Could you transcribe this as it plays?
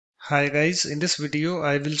Hi guys, in this video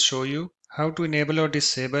I will show you how to enable or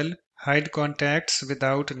disable hide contacts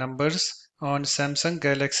without numbers on Samsung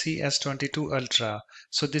Galaxy S22 Ultra.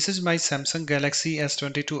 So this is my Samsung Galaxy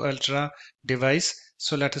S22 Ultra device.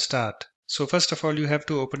 So let's start. So first of all you have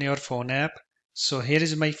to open your phone app. So here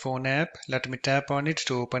is my phone app. Let me tap on it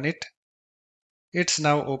to open it. It's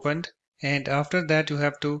now opened, and after that you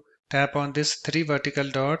have to tap on this three vertical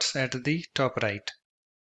dots at the top right.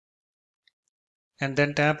 And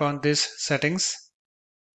then tap on this settings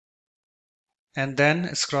and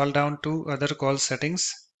then scroll down to other call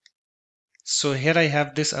settings. So here I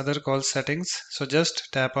have this other call settings, so just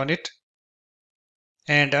tap on it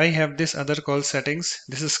and I have this other call settings.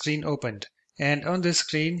 This is screen opened, and on this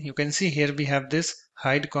screen you can see here we have this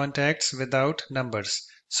hide contacts without numbers.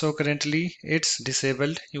 So currently it's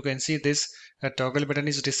disabled. You can see this toggle button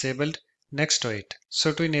is disabled next to it.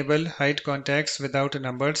 So to enable hide contacts without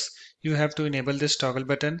numbers, you have to enable this toggle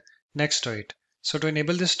button next to it. So to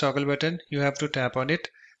enable this toggle button, you have to tap on it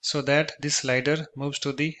so that this slider moves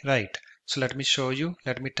to the right. So let me show you.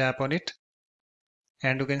 Let me tap on it.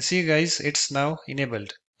 And you can see guys, it's now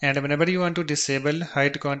enabled. And whenever you want to disable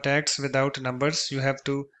hide contacts without numbers, you have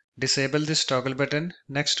to disable this toggle button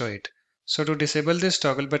next to it. So to disable this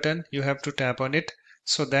toggle button, you have to tap on it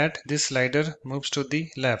so that this slider moves to the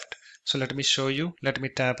left. So let me show you. Let me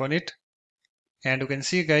tap on it. And you can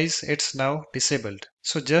see guys, it's now disabled.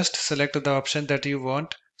 So just select the option that you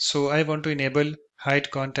want. So I want to enable hide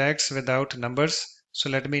contacts without numbers. So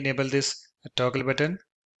let me enable this toggle button.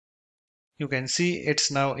 You can see it's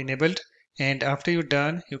now enabled, and after you're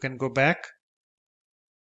done you can go back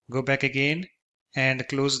again and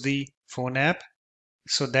close the phone app.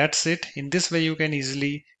 So that's it. In this way you can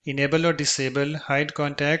easily enable or disable hide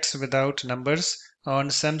contacts without numbers on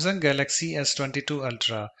Samsung Galaxy S22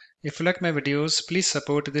 Ultra. If you like my videos, please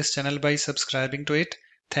support this channel by subscribing to it.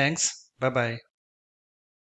 Thanks. Bye bye.